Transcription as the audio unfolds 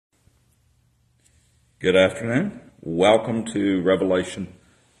Good afternoon. Welcome to Revelation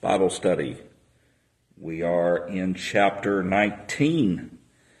Bible Study. We are in chapter 19.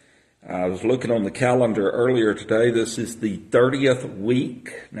 I was looking on the calendar earlier today. This is the 30th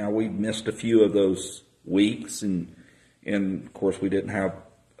week. Now, we've missed a few of those weeks, and of course, we didn't have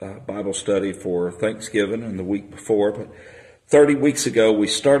Bible study for Thanksgiving and the week before, but 30 weeks ago, we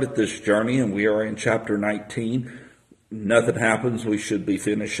started this journey, and we are in chapter 19. Nothing happens. We should be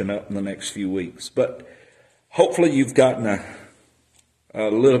finishing up in the next few weeks. But hopefully you've gotten a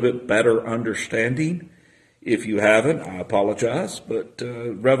little bit better understanding. If you haven't, I apologize. But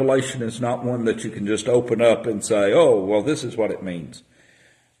Revelation is not one that you can just open up and say, oh, well, this is what it means.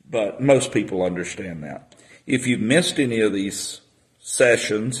 But most people understand that. If you've missed any of these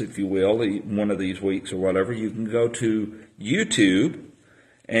sessions, if you will, one of these weeks or whatever, you can go to YouTube.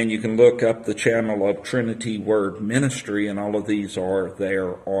 And you can look up the channel of Trinity Word Ministry, and all of these are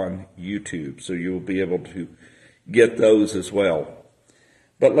there on YouTube. So you'll be able to get those as well.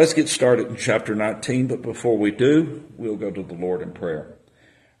 But let's get started in chapter 19. But before we do, we'll go to the Lord in prayer.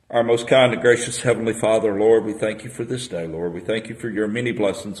 Our most kind and gracious Heavenly Father, Lord, we thank you for this day, Lord. We thank you for your many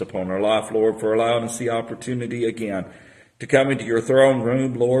blessings upon our life, Lord, for allowing us the opportunity again to come into your throne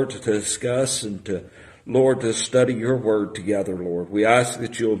room, Lord, to discuss and to Lord, to study your word together, Lord. We ask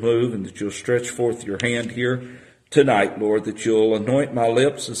that you'll move and that you'll stretch forth your hand here tonight, Lord, that you'll anoint my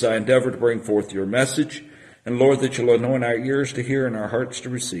lips as I endeavor to bring forth your message. And Lord, that you'll anoint our ears to hear and our hearts to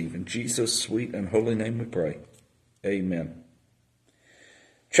receive. In Jesus' sweet and holy name we pray. Amen.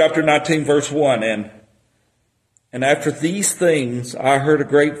 Chapter 19, verse 1, And after these things I heard a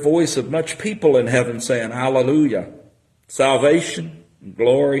great voice of much people in heaven saying, Hallelujah! Salvation,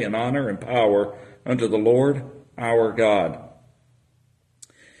 glory, and honor, and power unto the Lord our God.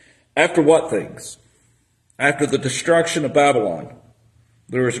 After what things? After the destruction of Babylon,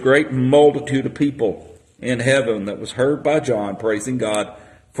 there was a great multitude of people in heaven that was heard by John praising God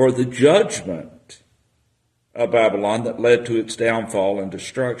for the judgment of Babylon that led to its downfall and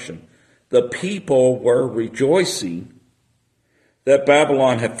destruction. The people were rejoicing that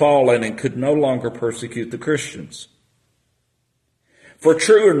Babylon had fallen and could no longer persecute the Christians. For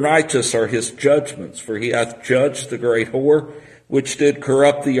true and righteous are his judgments, for he hath judged the great whore, which did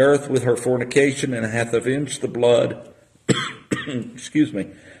corrupt the earth with her fornication, and hath avenged the blood,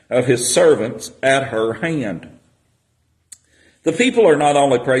 of his servants at her hand. The people are not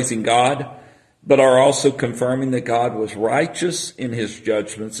only praising God, but are also confirming that God was righteous in his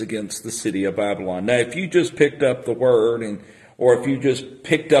judgments against the city of Babylon. Now, if you just picked up the word, or if you just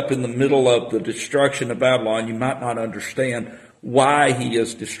picked up in the middle of the destruction of Babylon, you might not understand why he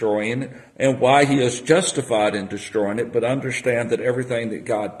is destroying it and why he is justified in destroying it, but understand that everything that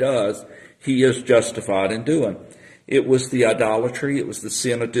God does, he is justified in doing. It was the idolatry, it was the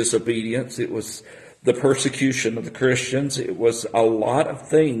sin of disobedience, it was the persecution of the Christians, it was a lot of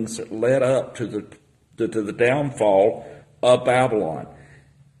things that led up to the downfall of Babylon.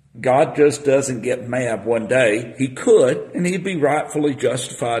 God just doesn't get mad one day. He could, and he'd be rightfully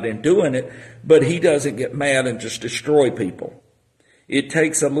justified in doing it, but he doesn't get mad and just destroy people. It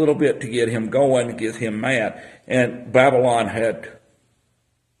takes a little bit to get him going, to get him mad. And Babylon had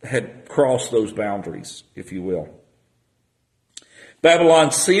crossed those boundaries, if you will.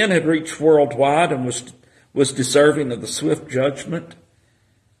 Babylon's sin had reached worldwide and was deserving of the swift judgment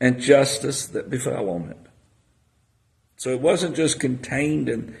and justice that befell on it. So it wasn't just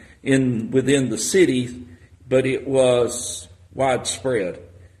contained within the city, but it was widespread.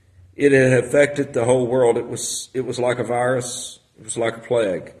 It had affected the whole world. It was like a virus. It was like a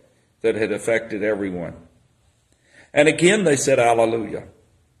plague that had affected everyone. And again they said, Hallelujah.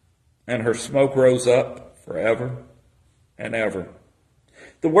 And her smoke rose up forever and ever.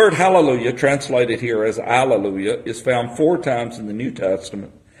 The word hallelujah, translated here as alleluia, is found 4 times in the New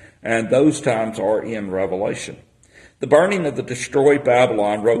Testament, and those times are in Revelation. The burning of the destroyed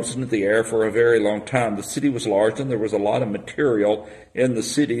Babylon rose into the air for a very long time. The city was large, and there was a lot of material in the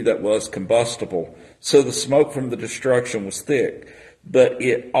city that was combustible. So the smoke from the destruction was thick. But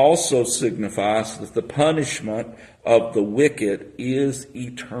it also signifies that the punishment of the wicked is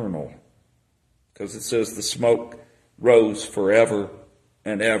eternal. Because it says the smoke rose forever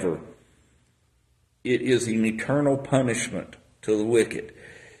and ever. It is an eternal punishment to the wicked.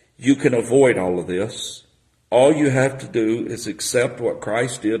 You can avoid all of this. All you have to do is accept what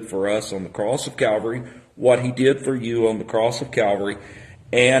Christ did for us on the cross of Calvary, what he did for you on the cross of Calvary,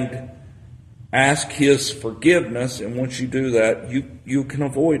 and ask his forgiveness. And once you do that, you can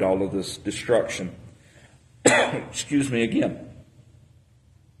avoid all of this destruction. Excuse me again.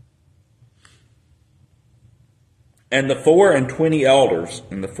 And the 24 elders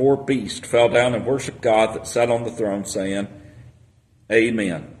and the 4 beasts fell down and worshipped God that sat on the throne, saying,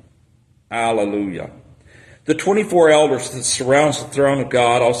 Amen. Hallelujah. The 24 elders that surrounds the throne of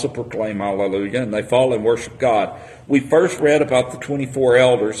God also proclaim hallelujah, and they fall and worship God. We first read about the 24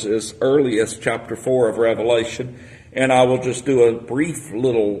 elders as early as chapter 4 of Revelation, and I will just do a brief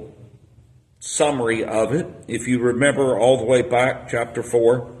little summary of it. If you remember all the way back, chapter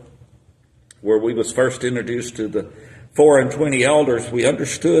 4, where we was first introduced to the 24 elders, we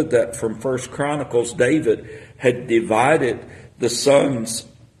understood that from First Chronicles, David had divided the sons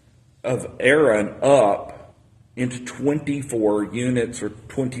of Aaron up into 24 units or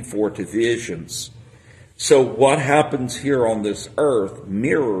 24 divisions. So what happens here on this earth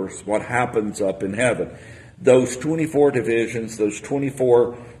mirrors what happens up in heaven. Those 24 divisions, those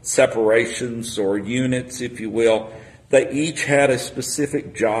 24 separations or units, if you will, they each had a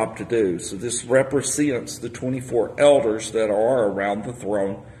specific job to do. So this represents the 24 elders that are around the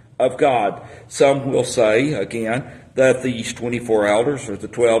throne of God. Some will say, again, that these 24 elders are the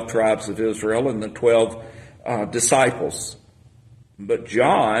 12 tribes of Israel and the 12 disciples. But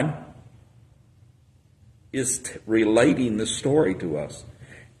John is relating the story to us.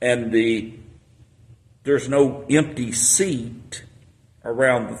 And there's no empty seat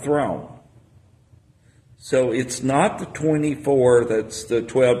around the throne. So it's not the 24 that's the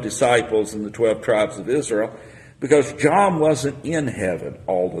 12 disciples and the 12 tribes of Israel, because John wasn't in heaven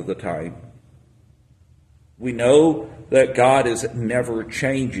all of the time. We know that God is never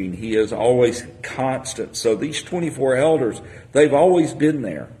changing. He is always constant. So these 24 elders, they've always been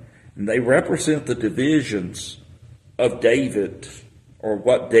there. And they represent the divisions of David, or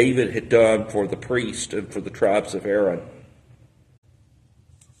what David had done for the priest and for the tribes of Aaron.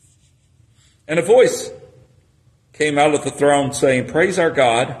 And a voice came out of the throne saying, Praise our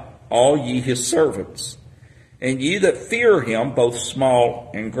God, all ye his servants, and ye that fear him, both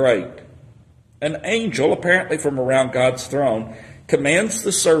small and great. An angel, apparently from around God's throne, commands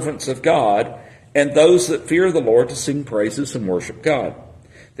the servants of God and those that fear the Lord to sing praises and worship God.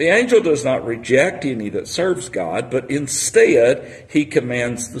 The angel does not reject any that serves God, but instead he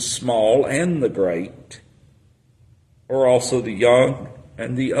commands the small and the great, or also the young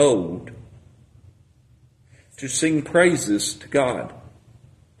and the old, to sing praises to God.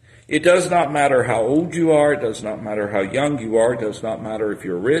 It does not matter how old you are. It does not matter how young you are. It does not matter if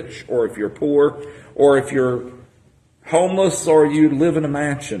you're rich or if you're poor or if you're homeless or you live in a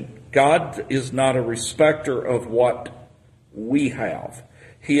mansion. God is not a respecter of what we have.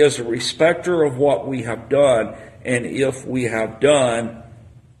 He is a respecter of what we have done. And if we have done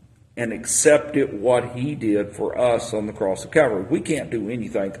and accepted what he did for us on the cross of Calvary, we can't do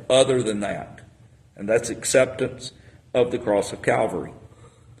anything other than that. And that's acceptance of the cross of Calvary.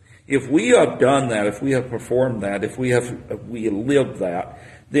 If we have done that, if we have performed that, if we lived that,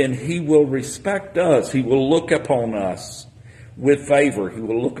 then he will respect us. He will look upon us with favor. He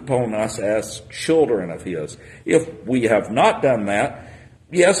will look upon us as children of his. If we have not done that,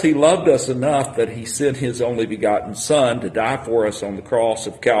 yes, he loved us enough that he sent his only begotten Son to die for us on the cross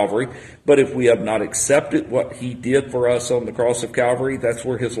of Calvary. But if we have not accepted what he did for us on the cross of Calvary, that's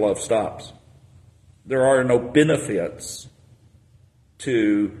where his love stops. There are no benefits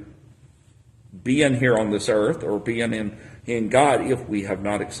to being here on this earth or being in God if we have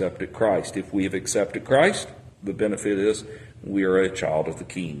not accepted Christ. If we have accepted Christ, the benefit is we are a child of the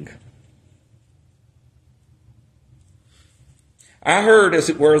King. I heard, as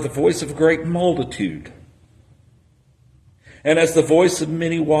it were, the voice of a great multitude, and as the voice of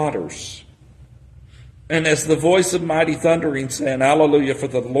many waters, and as the voice of mighty thundering, saying, Hallelujah, for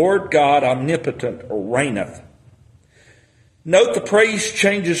the Lord God omnipotent reigneth. Note the praise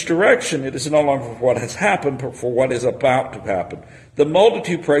changes direction. It is no longer for what has happened, but for what is about to happen. The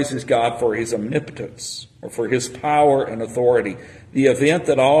multitude praises God for his omnipotence, or for his power and authority. The event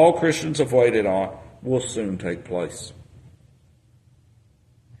that all Christians have waited on will soon take place.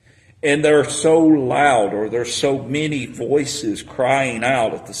 And they're so loud, or there's so many voices crying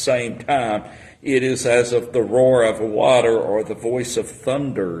out at the same time, it is as of the roar of water or the voice of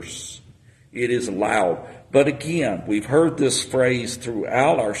thunders. It is loud. But again, we've heard this phrase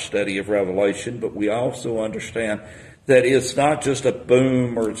throughout our study of Revelation, but we also understand that it's not just a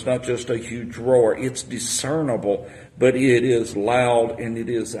boom or it's not just a huge roar. It's discernible, but it is loud and it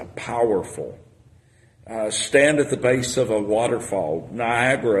is powerful. Stand at the base of a waterfall,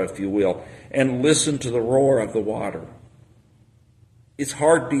 Niagara, if you will, and listen to the roar of the water. It's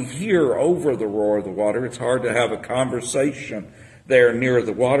hard to hear over the roar of the water. It's hard to have a conversation there near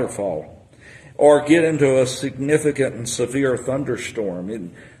the waterfall or get into a significant and severe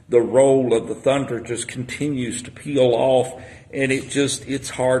thunderstorm. the roll of the thunder just continues to peel off, and it's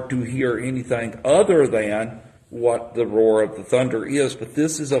hard to hear anything other than what the roar of the thunder is. But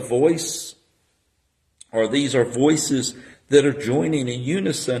this is a voice, or these are voices that are joining in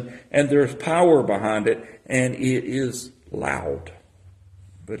unison, and there's power behind it, and it is loud,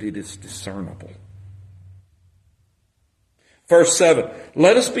 but it is discernible. Verse 7,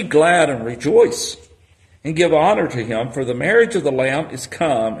 let us be glad and rejoice and give honor to him, for the marriage of the Lamb is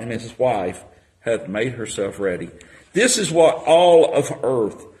come, and his wife hath made herself ready. This is what all of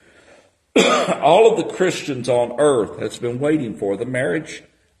earth, all of the Christians on earth has been waiting for, the marriage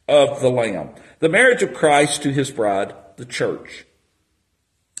of the Lamb. The marriage of Christ to his bride, the church.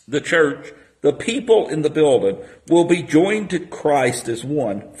 The church, the people in the building, will be joined to Christ as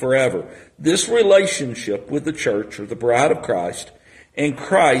one forever. This relationship with the church, or the bride of Christ, and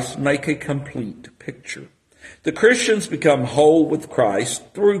Christ make a complete picture. The Christians become whole with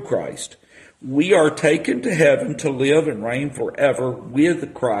Christ through Christ. We are taken to heaven to live and reign forever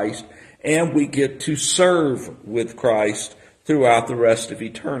with Christ, and we get to serve with Christ throughout the rest of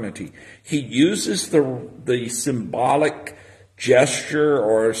eternity. He uses the symbolic gesture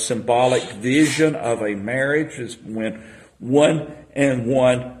or symbolic vision of a marriage is when one and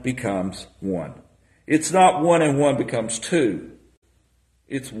one becomes one. It's not one and one becomes two.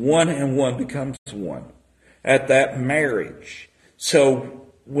 It's one and one becomes one at that marriage. So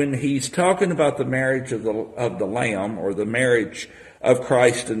when he's talking about the marriage of the Lamb, or the marriage of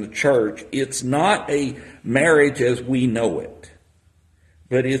Christ and the church, it's not a marriage as we know it,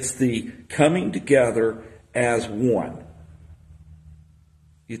 but it's the coming together as one.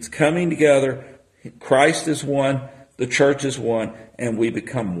 It's coming together. Christ is one, the church is one, and we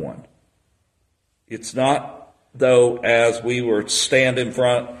become one. It's not, though, as we were stand in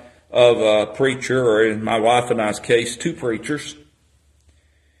front of a preacher, or in my wife and I's case, two preachers.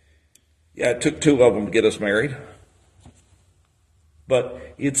 Yeah, it took two of them to get us married.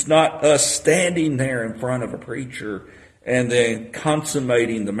 But it's not us standing there in front of a preacher and then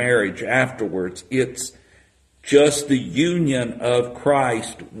consummating the marriage afterwards. It's just the union of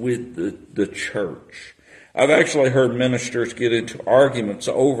Christ with the church. I've actually heard ministers get into arguments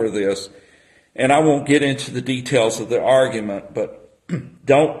over this, and I won't get into the details of the argument, but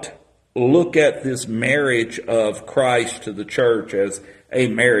don't look at this marriage of Christ to the church as a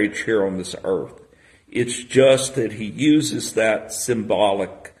marriage here on this earth. It's just that he uses that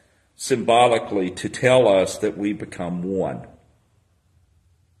symbolically to tell us that we become one.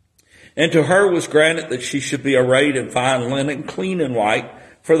 And to her was granted that she should be arrayed in fine linen, clean and white,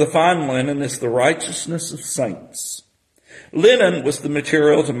 for the fine linen is the righteousness of saints. Linen was the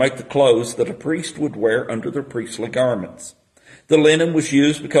material to make the clothes that a priest would wear under their priestly garments. The linen was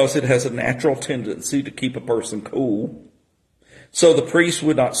used because it has a natural tendency to keep a person cool, so the priests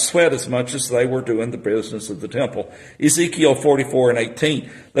would not sweat as much as they were doing the business of the temple. Ezekiel 44:18,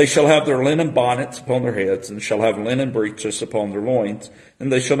 they shall have their linen bonnets upon their heads, and shall have linen breeches upon their loins,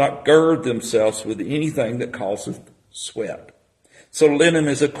 and they shall not gird themselves with anything that causeth sweat. So linen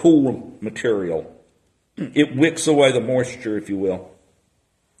is a cool material. It wicks away the moisture, if you will,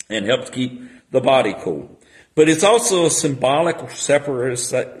 and helps keep the body cool. But it's also a symbolic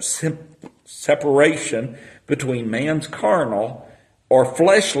separation between man's carnal or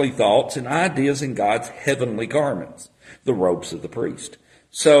fleshly thoughts and ideas and God's heavenly garments, the robes of the priest.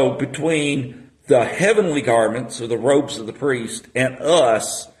 So between the heavenly garments or the robes of the priest and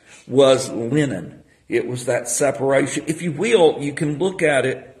us was linen. It was that separation. If you will, you can look at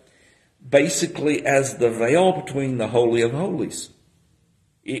it basically as the veil between the Holy of Holies.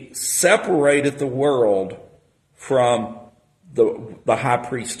 It separated the world from the high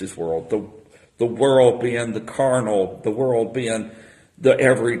priestess world, the world being the carnal, the world being the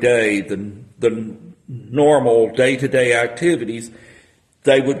everyday, the normal day-to-day activities.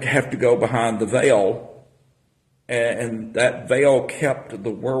 They would have to go behind the veil, and that veil kept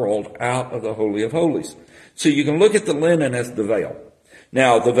the world out of the Holy of Holies. So you can look at the linen as the veil.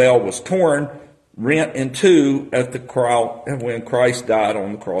 Now, the veil was torn, rent in two at when Christ died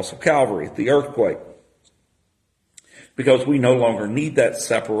on the cross of Calvary, at the earthquake, because we no longer need that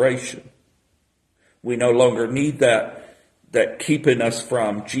separation. We no longer need that keeping us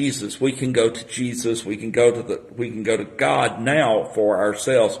from Jesus. We can go to Jesus. We can go to God now for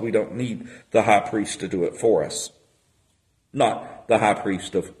ourselves. We don't need the high priest to do it for us. Not the high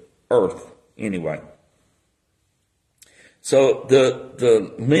priest of earth, anyway. So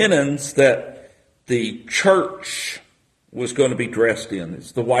the linens that the church was going to be dressed in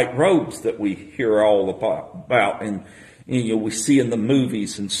is the white robes that we hear all about, and we see in the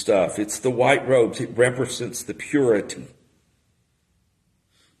movies and stuff. It's the white robes. It represents the purity.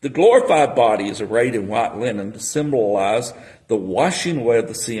 The glorified body is arrayed in white linen to symbolize the washing away of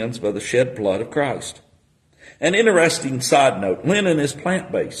the sins by the shed blood of Christ. An interesting side note, linen is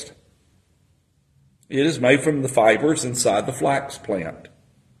plant-based. It is made from the fibers inside the flax plant.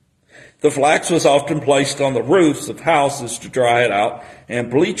 The flax was often placed on the roofs of houses to dry it out and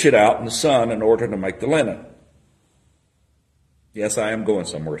bleach it out in the sun in order to make the linen. Yes, I am going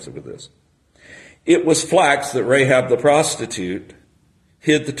somewhere with this. It was flax that Rahab the prostitute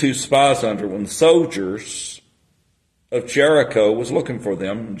hid the two spies under when the soldiers of Jericho was looking for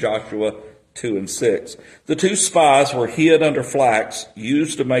them in Joshua 2 and 6. The two spies were hid under flax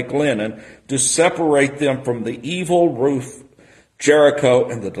used to make linen to separate them from the evil roof Jericho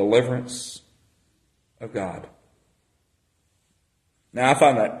and the deliverance of God. Now I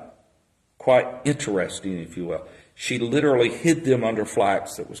find that quite interesting, if you will. She literally hid them under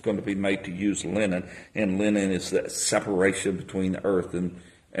flax that was going to be made to use linen, and linen is that separation between the earth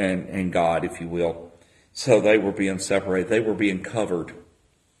and God, if you will. So they were being separated. They were being covered,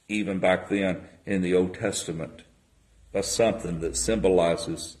 even back then in the Old Testament, by something that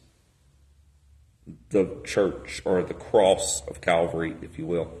symbolizes the church or the cross of Calvary, if you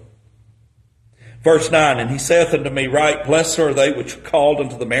will. Verse 9, and he saith unto me, Right, blessed are they which are called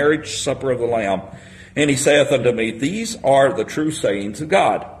unto the marriage supper of the Lamb. And he saith unto me, These are the true sayings of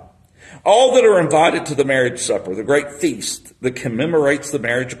God. All that are invited to the marriage supper, the great feast that commemorates the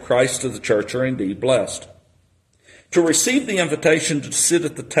marriage of Christ to the church, are indeed blessed. To receive the invitation to sit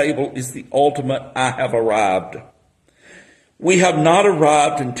at the table is the ultimate I have arrived. We have not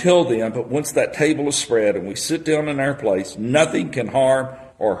arrived until then, but once that table is spread and we sit down in our place, nothing can harm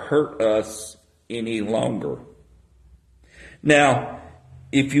or hurt us any longer. Now,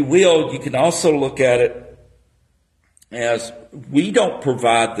 if you will, you can also look at it as we don't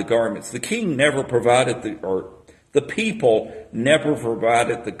provide the garments. The king never provided the people never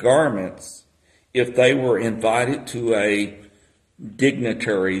provided the garments if they were invited to a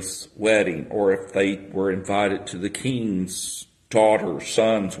dignitary's wedding, or if they were invited to the king's daughter,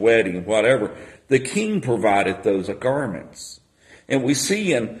 son's wedding, whatever. The king provided those garments. And we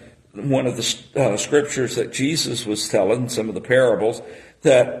see in one of the scriptures that Jesus was telling, some of the parables,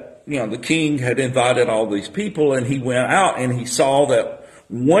 that, the king had invited all these people, and he went out and he saw that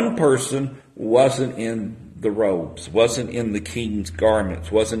one person wasn't in the robes, wasn't in the king's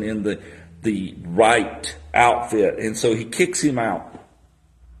garments, wasn't in the right outfit. And so he kicks him out.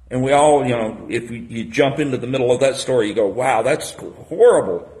 And we all, if you jump into the middle of that story, you go, wow, that's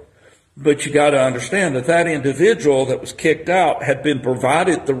horrible. But you got to understand that individual that was kicked out had been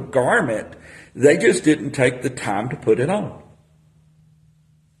provided the garment. They just didn't take the time to put it on.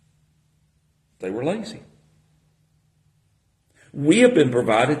 They were lazy. We have been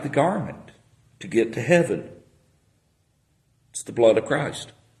provided the garment to get to heaven. It's the blood of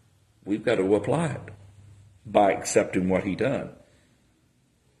Christ. We've got to apply it by accepting what he done.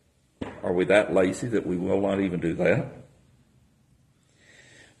 Are we that lazy that we will not even do that?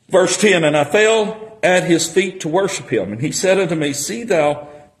 Verse 10, and I fell at his feet to worship him. And he said unto me, See thou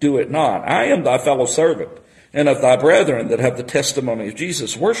do it not. I am thy fellow servant, and of thy brethren that have the testimony of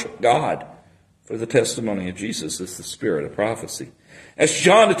Jesus. Worship God, for the testimony of Jesus is the spirit of prophecy. As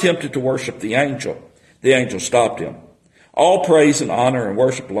John attempted to worship the angel stopped him. All praise and honor and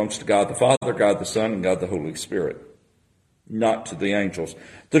worship belongs to God the Father, God the Son, and God the Holy Spirit, not to the angels.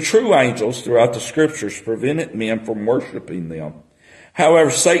 The true angels throughout the scriptures prevented men from worshiping them. However,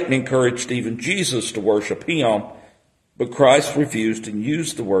 Satan encouraged even Jesus to worship him, but Christ refused and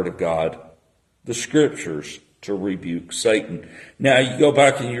used the word of God, the scriptures, to rebuke Satan. Now, you go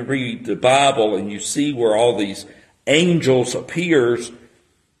back and you read the Bible and you see where all these angels appears.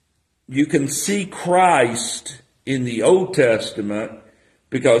 You can see Christ in the Old Testament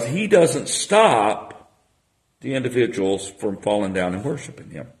because he doesn't stop the individuals from falling down and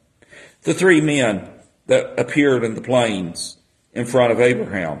worshiping him. The three men that appeared in the plains in front of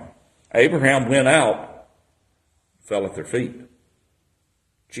Abraham. Abraham went out, fell at their feet.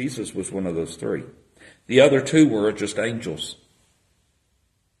 Jesus was one of those three. The other two were just angels.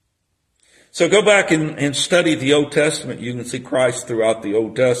 So go back and study the Old Testament. You can see Christ throughout the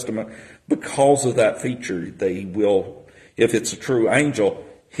Old Testament because of that feature. They will, if it's a true angel,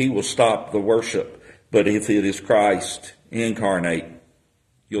 he will stop the worship. But if it is Christ incarnate,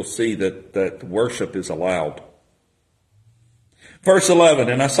 you'll see that worship is allowed. Verse 11,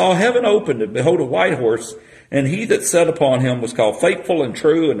 and I saw heaven opened, and behold a white horse, and he that sat upon him was called Faithful and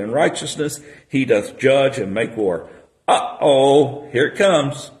True, and in righteousness he doth judge and make war. Uh-oh, here it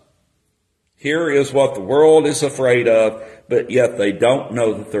comes. Here is what the world is afraid of, but yet they don't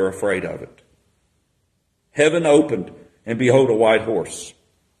know that they're afraid of it. Heaven opened, and behold a white horse.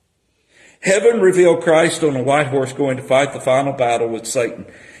 Heaven revealed Christ on a white horse going to fight the final battle with Satan.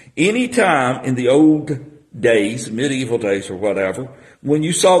 Any time in the old days, medieval days or whatever, when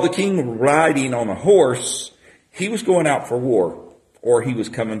you saw the king riding on a horse, he was going out for war, or he was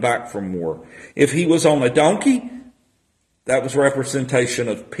coming back from war. If he was on a donkey, that was representation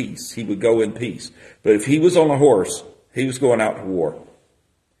of peace. He would go in peace. But if he was on a horse, he was going out to war.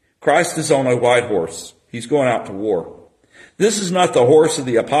 Christ is on a white horse. He's going out to war. This is not the horse of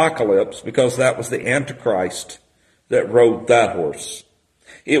the apocalypse, because that was the Antichrist that rode that horse.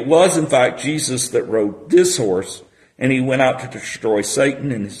 It was, in fact, Jesus that rode this horse, and he went out to destroy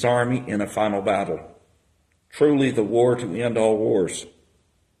Satan and his army in a final battle. Truly the war to end all wars.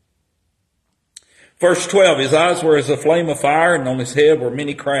 Verse 12, his eyes were as a flame of fire, and on his head were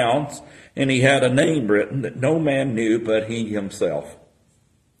many crowns, and he had a name written that no man knew but he himself.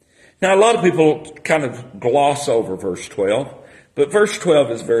 Now, a lot of people kind of gloss over verse 12, but verse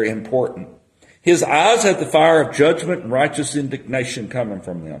 12 is very important. His eyes had the fire of judgment and righteous indignation coming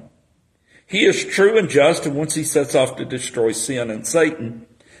from them. He is true and just, and once he sets off to destroy sin and Satan,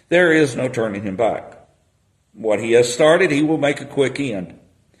 there is no turning him back. What he has started, he will make a quick end.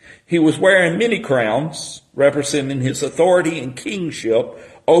 He was wearing many crowns, representing his authority and kingship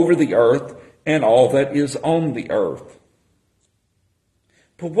over the earth and all that is on the earth.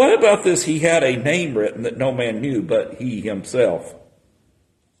 But what about this? He had a name written that no man knew but he himself.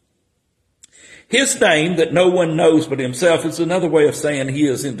 His name that no one knows but himself is another way of saying he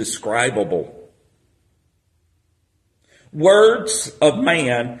is indescribable. Words of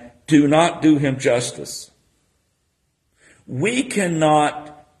man do not do him justice. We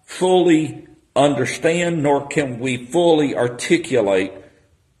cannot fully understand, nor can we fully articulate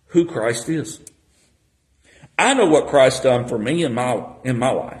who Christ is. I know what Christ done for me in my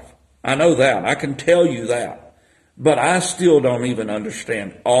life. I know that. I can tell you that. But I still don't even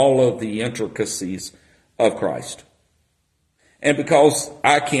understand all of the intricacies of Christ. And because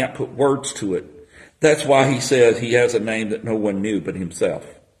I can't put words to it, that's why he says he has a name that no one knew but himself.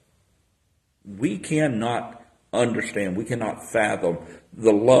 We cannot understand, we cannot fathom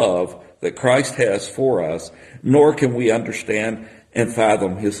the love that Christ has for us, nor can we understand and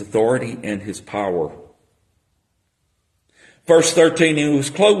fathom his authority and his power. Verse 13, he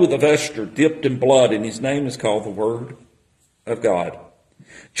was clothed with a vesture dipped in blood, and his name is called the Word of God.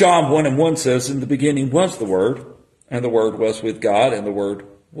 John 1:1 says, in the beginning was the Word, and the Word was with God, and the Word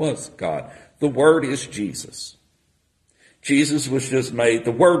was God. The Word is Jesus.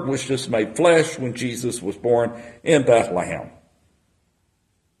 The Word was just made flesh when Jesus was born in Bethlehem.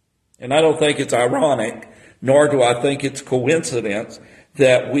 And I don't think it's ironic, nor do I think it's coincidence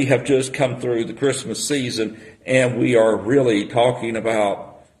that we have just come through the Christmas season and we are really talking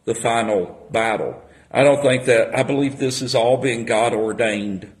about the final battle. I believe this is all being God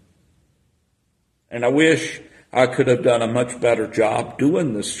ordained. And I wish I could have done a much better job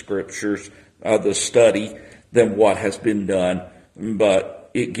doing the scriptures, the study, than what has been done, but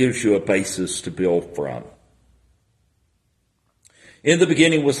it gives you a basis to build from. In the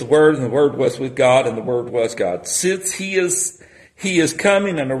beginning was the Word, and the Word was with God, and the Word was God. Since he is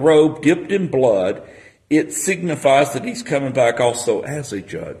coming in a robe dipped in blood, it signifies that he's coming back also as a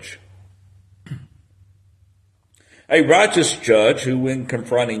judge. A righteous judge who, in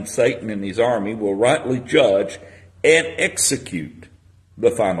confronting Satan and his army, will rightly judge and execute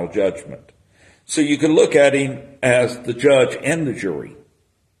the final judgment. So you can look at him as the judge and the jury,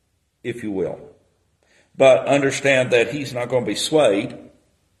 if you will. But understand that he's not going to be swayed.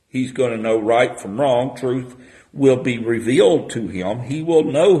 He's going to know right from wrong. Truth will be revealed to him. He will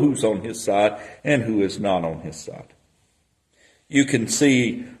know who's on his side and who is not on his side. You can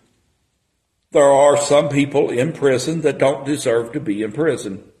see there are some people in prison that don't deserve to be in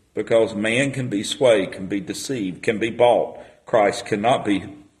prison because man can be swayed, can be deceived, can be bought. Christ cannot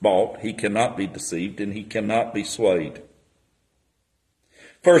be bought. He cannot be deceived, and he cannot be swayed.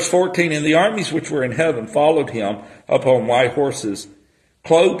 Verse 14, and the armies which were in heaven followed him upon white horses,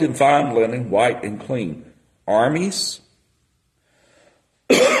 clothed in fine linen, white and clean. Armies?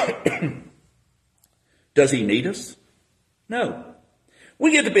 Does he need us? No.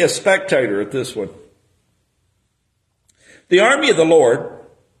 We get to be a spectator at this one. The army of the Lord,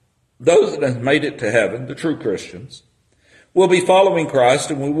 those that have made it to heaven, the true Christians, will be following Christ,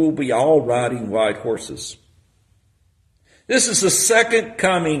 and we will be all riding white horses. This is the second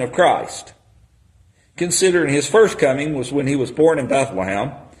coming of Christ, considering his first coming was when he was born in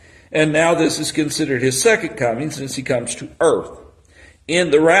Bethlehem, and now this is considered his second coming since he comes to earth.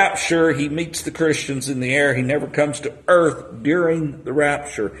 In the rapture, he meets the Christians in the air. He never comes to earth during the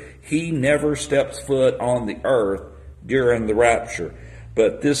rapture. He never steps foot on the earth during the rapture.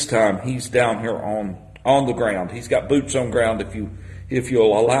 but this time he's down here on the ground. He's got boots on ground, if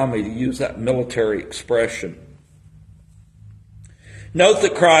you'll allow me to use that military expression. Note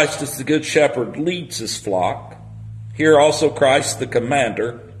that Christ, as the Good Shepherd, leads his flock. Here also Christ, the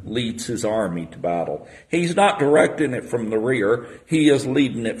commander, leads his army to battle. He's not directing it from the rear. He is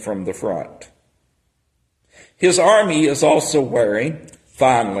leading it from the front. His army is also wearing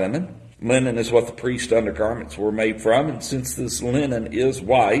fine linen. Linen is what the priest's undergarments were made from, and since this linen is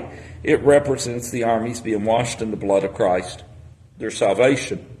white, it represents the armies being washed in the blood of Christ, their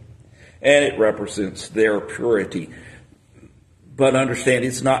salvation, and it represents their purity. But understand,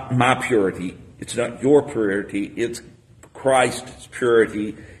 it's not my purity. It's not your purity. It's Christ's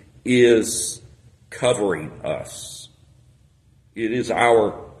purity is covering us. It is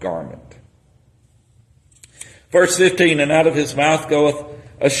our garment. Verse 15, and out of his mouth goeth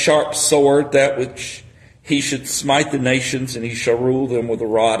a sharp sword, that which he should smite the nations, and he shall rule them with a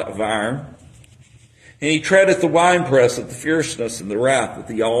rod of iron. And he treadeth the winepress of the fierceness and the wrath of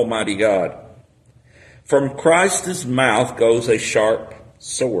the Almighty God. From Christ's mouth goes a sharp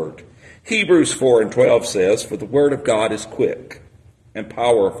sword. Hebrews 4:12 says, for the word of God is quick and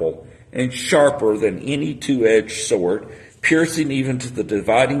powerful and sharper than any two-edged sword, piercing even to the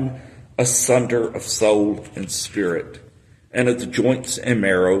dividing asunder of soul and spirit, and of the joints and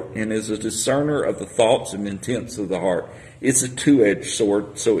marrow, and is a discerner of the thoughts and intents of the heart. It's a two-edged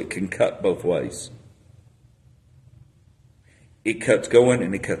sword, so it can cut both ways. It cuts going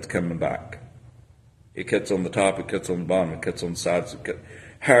and it cuts coming back. It cuts on the top, it cuts on the bottom, it cuts on the sides.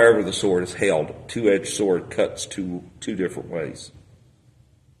 However the sword is held, two-edged sword cuts two different ways.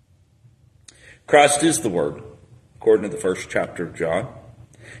 Christ is the Word, according to the first chapter of John.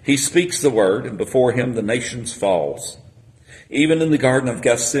 He speaks the word, and before him the nations falls. Even in the Garden of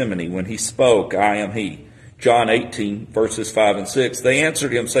Gethsemane, when he spoke, I am he. John 18, verses 5 and 6, they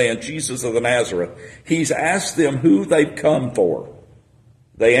answered him, saying, Jesus of the Nazareth. He's asked them who they've come for.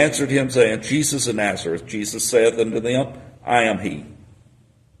 They answered him, saying, Jesus of Nazareth. Jesus saith unto them, I am he.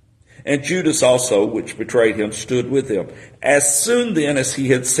 And Judas also, which betrayed him, stood with him. As soon then as he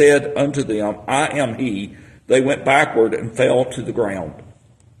had said unto them, I am he, they went backward and fell to the ground.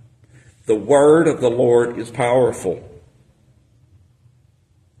 The word of the Lord is powerful.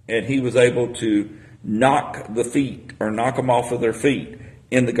 And he was able to knock them off of their feet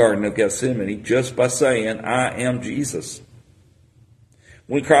in the Garden of Gethsemane just by saying, I am Jesus.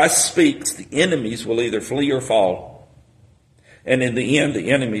 When Christ speaks, the enemies will either flee or fall. And in the end,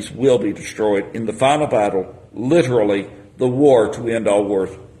 the enemies will be destroyed. In the final battle, literally, the war to end all wars.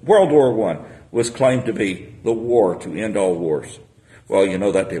 World War I was claimed to be the war to end all wars. Well, you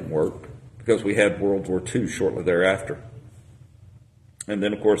know that didn't work, because we had World War II shortly thereafter. And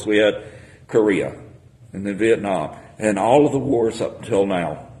then, of course, we had Korea, and then Vietnam, and all of the wars up until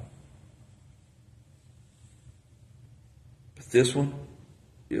now. But this one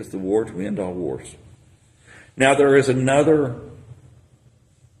is the war to end all wars. Now, there is another,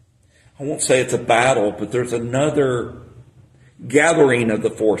 I won't say it's a battle, but there's another gathering of the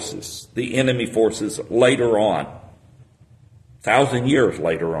forces, the enemy forces, later on, 1,000 years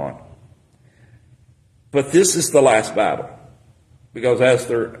later on. But this is the last battle, because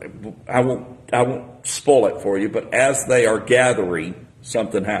I won't spoil it for you, but as they are gathering,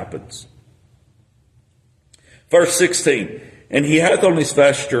 something happens. Verse 16, and he hath on his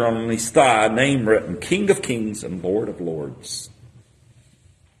vesture, on his thigh, a name written, King of Kings and Lord of Lords.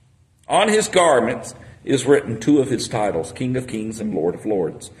 On his garments is written two of his titles, King of Kings and Lord of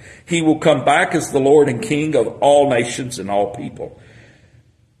Lords. He will come back as the Lord and King of all nations and all people.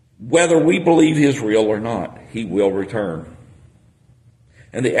 Whether we believe he is real or not, he will return.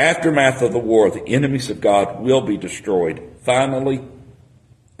 In the aftermath of the war, the enemies of God will be destroyed, finally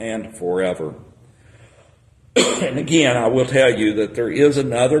and forever. And again, I will tell you that there is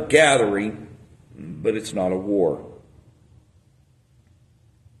another gathering, but it's not a war.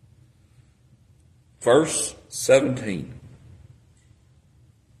 Verse 17.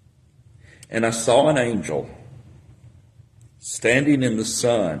 And I saw an angel standing in the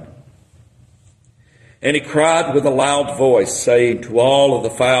sun, and he cried with a loud voice, saying to all of the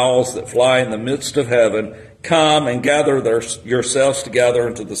fowls that fly in the midst of heaven, come and gather yourselves together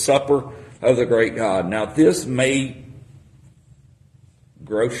unto the supper of the great God. Now this may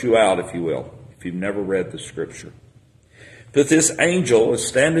gross you out, if you will, if you've never read the scripture. But this angel is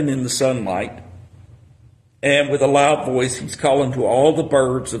standing in the sunlight, and with a loud voice he's calling to all the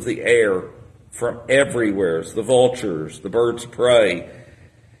birds of the air from everywhere, the vultures, the birds of prey,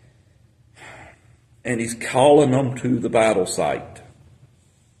 and he's calling them to the battle site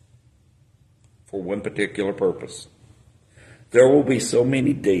for one particular purpose. There will be so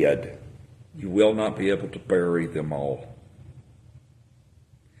many dead, you will not be able to bury them all.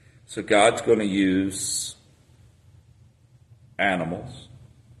 So God's going to use animals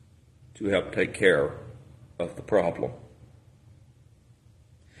to help take care of the problem.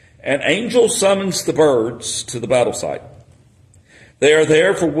 An angel summons the birds to the battle site. They are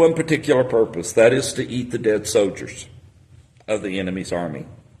there for one particular purpose, that is to eat the dead soldiers of the enemy's army.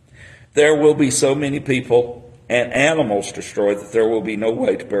 There will be so many people and animals destroyed that there will be no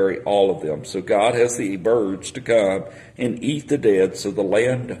way to bury all of them. So God has the birds to come and eat the dead so the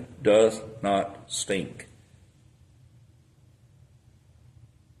land does not stink.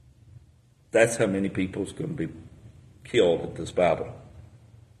 That's how many people is going to be killed at this battle.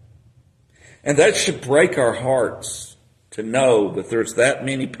 And that should break our hearts to know that there's that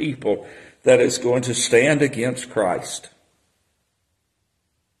many people that is going to stand against Christ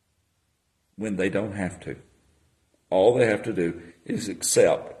when they don't have to. All they have to do is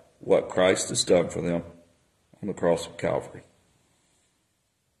accept what Christ has done for them on the cross of Calvary.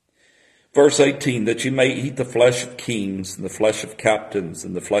 Verse 18, that you may eat the flesh of kings, and the flesh of captains,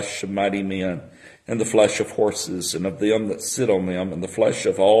 and the flesh of mighty men, and the flesh of horses, and of them that sit on them, and the flesh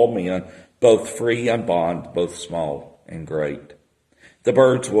of all men, both free and bond, both small and great. The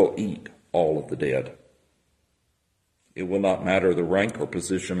birds will eat all of the dead. It will not matter the rank or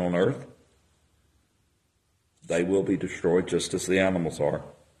position on earth. They will be destroyed just as the animals are.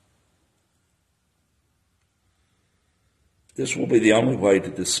 This will be the only way to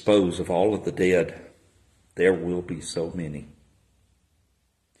dispose of all of the dead. There will be so many.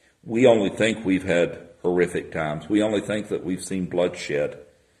 We only think we've had horrific times. We only think that we've seen bloodshed.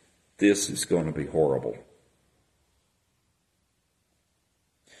 This is going to be horrible.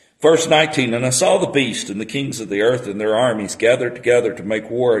 Verse 19, and I saw the beast and the kings of the earth and their armies gathered together to make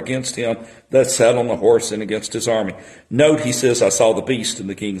war against him that sat on the horse and against his army. Note, he says, I saw the beast and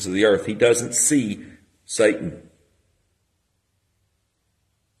the kings of the earth. He doesn't see Satan.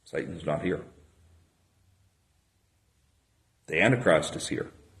 Satan's not here. The Antichrist is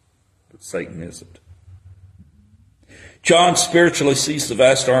here, but Satan isn't. John spiritually sees the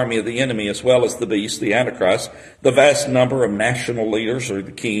vast army of the enemy as well as the beast, the Antichrist, the vast number of national leaders or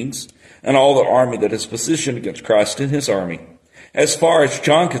the kings, and all the army that is positioned against Christ in his army. As far as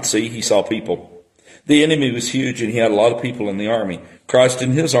John could see, he saw people. The enemy was huge and he had a lot of people in the army. Christ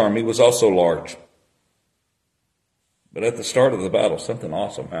in his army was also large. But at the start of the battle, something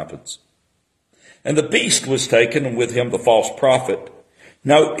awesome happens. And the beast was taken, and with him the false prophet.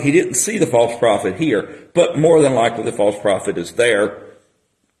 No, he didn't see the false prophet here, but more than likely the false prophet is there,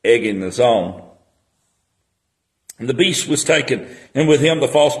 egging the zone. And the beast was taken, and with him the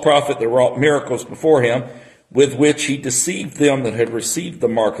false prophet that wrought miracles before him, with which he deceived them that had received the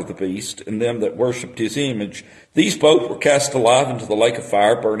mark of the beast, and them that worshipped his image. These both were cast alive into the lake of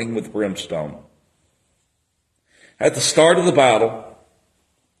fire, burning with brimstone. At the start of the battle,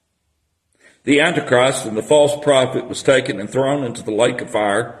 the Antichrist and the false prophet was taken and thrown into the lake of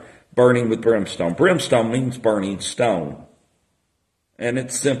fire, burning with brimstone. Brimstone means burning stone, and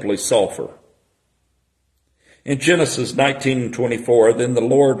it's simply sulfur. In Genesis 19:24, then the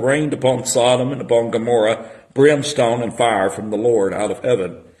Lord rained upon Sodom and upon Gomorrah brimstone and fire from the Lord out of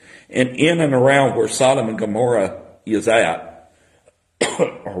heaven. And in and around where Sodom and Gomorrah is at,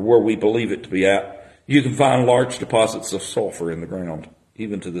 or where we believe it to be at, you can find large deposits of sulfur in the ground,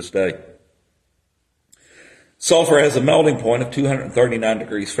 even to this day. Sulfur has a melting point of 239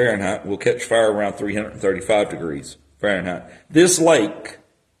 degrees Fahrenheit, will catch fire around 335 degrees Fahrenheit. This lake,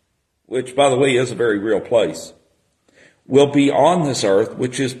 which by the way is a very real place, will be on this earth,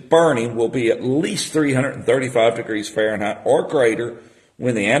 which is burning, will be at least 335 degrees Fahrenheit or greater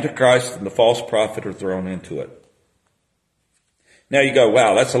when the Antichrist and the false prophet are thrown into it. Now you go,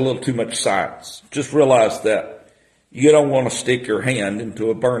 wow, that's a little too much science. Just realize that you don't want to stick your hand into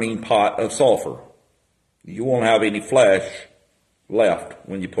a burning pot of sulfur. You won't have any flesh left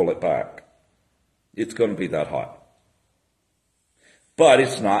when you pull it back. It's going to be that hot. But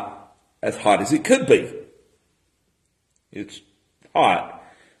it's not as hot as it could be. It's hot,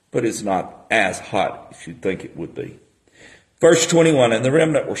 but it's not as hot as you'd think it would be. Verse 21, and the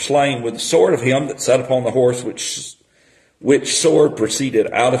remnant were slain with the sword of him that sat upon the horse, which sword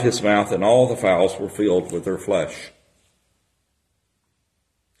proceeded out of his mouth, and all the fowls were filled with their flesh.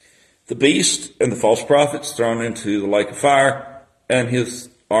 The beast and the false prophet is thrown into the lake of fire, and his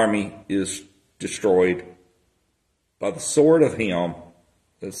army is destroyed by the sword of him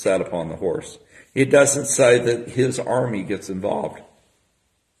that sat upon the horse. It doesn't say that his army gets involved.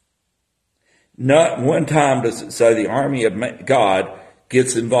 Not one time does it say the army of God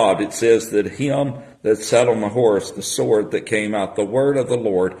gets involved. It says that him that sat on the horse, the sword that came out, the word of the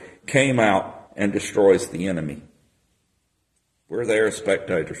Lord came out and destroys the enemy. We're there as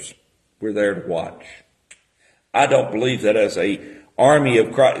spectators. We're there to watch. I don't believe that as a army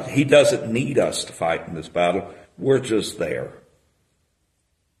of Christ, he doesn't need us to fight in this battle. We're just there.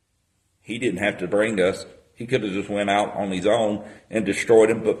 He didn't have to bring us. He could have just went out on his own and destroyed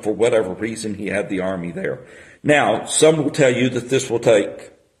him, but for whatever reason, he had the army there. Now, some will tell you that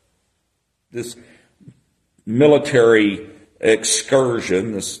this military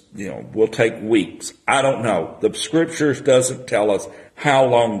excursion, will take weeks. I don't know. The scriptures doesn't tell us how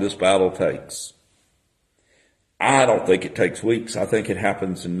long this battle takes. I don't think it takes weeks. I think it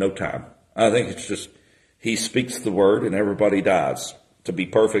happens in no time. I think it's just, he speaks the word and everybody dies, to be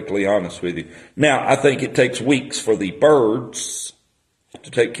perfectly honest with you. Now, I think it takes weeks for the birds to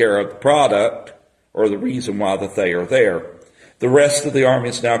take care of the product or the reason why that they are there. The rest of the army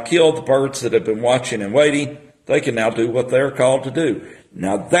is now killed. The birds that have been watching and waiting, they can now do what they're called to do.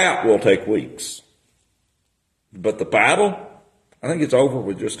 Now, that will take weeks. But the battle, I think it's over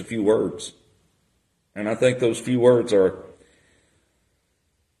with just a few words. And I think those few words are,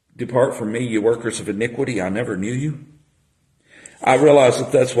 "Depart from me, you workers of iniquity, I never knew you." I realize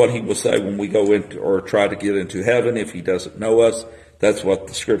that that's what he will say when we go into or try to get into heaven if he doesn't know us. That's what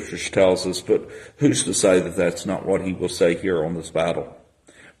the scriptures tells us, but who's to say that that's not what he will say here on this battle?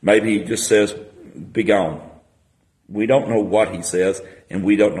 Maybe he just says, "Be gone." We don't know what he says, and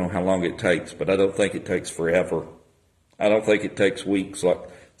we don't know how long it takes, but I don't think it takes forever. I don't think it takes weeks like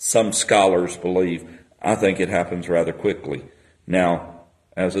some scholars believe. I think it happens rather quickly. Now,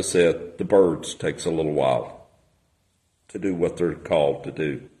 as I said, the birds takes a little while to do what they're called to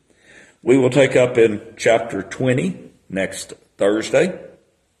do. We will take up in chapter 20 next Thursday.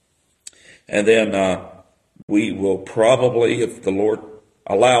 And then we will probably, if the Lord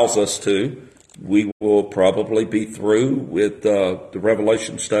allows us to, we will probably be through with the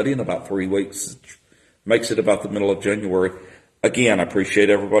Revelation study in about 3 weeks. Makes it about the middle of January. Again, I appreciate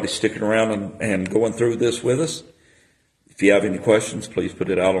everybody sticking around and going through this with us. If you have any questions, please put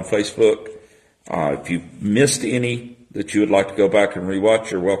it out on Facebook. If you missed any that you would like to go back and rewatch,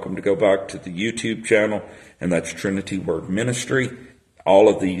 you're welcome to go back to the YouTube channel, and that's Trinity Word Ministry. All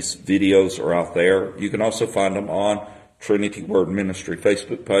of these videos are out there. You can also find them on Trinity Word Ministry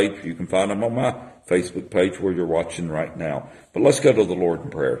Facebook page. You can find them on my Facebook page where you're watching right now. But let's go to the Lord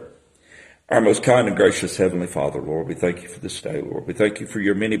in prayer. Our most kind and gracious Heavenly Father, Lord, we thank you for this day, Lord. We thank you for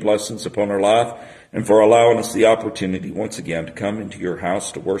your many blessings upon our life and for allowing us the opportunity once again to come into your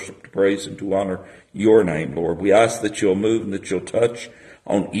house to worship, to praise, and to honor your name, Lord. We ask that you'll move and that you'll touch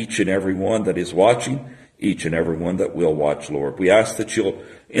on each and every one that is watching, each and every one that will watch, Lord. We ask that you'll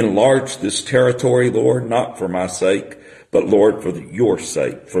enlarge this territory, Lord, not for my sake, but, Lord, for your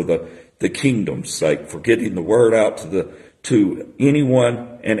sake, for the kingdom's sake, for getting the word out to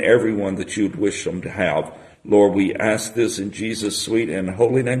anyone and everyone that you'd wish them to have. Lord, we ask this in Jesus' sweet and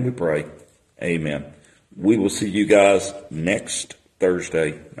holy name we pray. Amen. We will see you guys next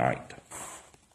Thursday night.